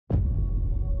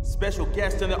Special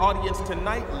guest in the audience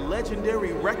tonight,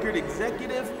 legendary record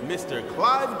executive, Mr.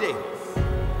 Clive Davis.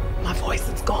 My voice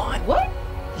is gone. What?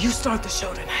 You start the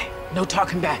show tonight. No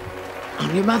talking back.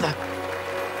 I'm your mother.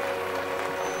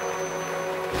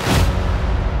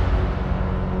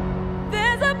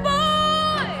 There's a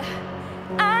boy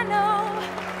I know.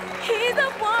 He's the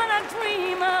one I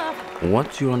dream of.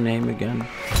 What's your name again?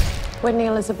 Whitney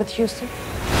Elizabeth Houston.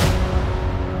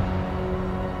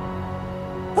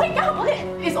 Wake up!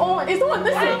 It's on. It's on.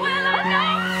 Listen. How will I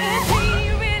know if he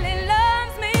really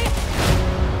loves me?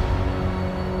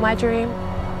 My dream,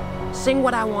 sing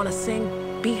what I want to sing,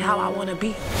 be how I want to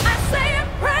be. I say a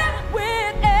prayer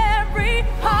with every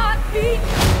heartbeat.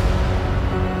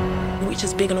 Reach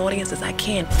as big an audience as I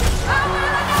can. How will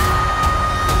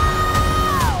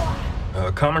I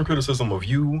know? Common criticism of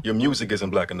you, your music isn't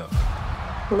black enough.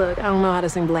 Look, I don't know how to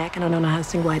sing black, and I don't know how to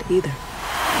sing white either.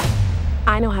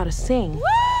 I know how to sing. Woo!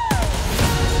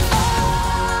 Oh,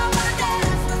 I wanna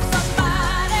dance with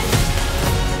somebody.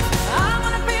 I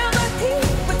wanna feel the heat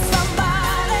with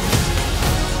somebody.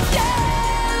 Yeah,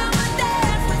 I wanna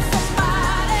dance with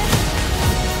somebody.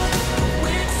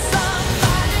 With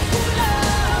somebody who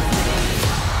loves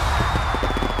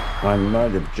me. I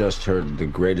might have just heard the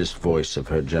greatest voice of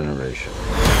her generation.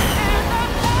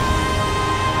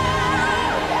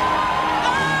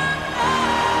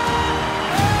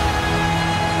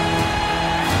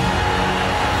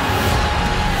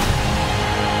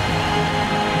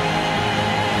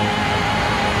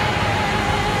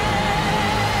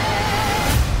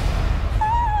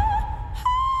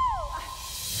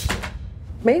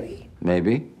 Maybe.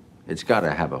 Maybe. It's got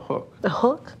to have a hook. A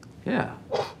hook? Yeah.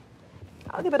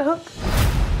 I'll give it a hook.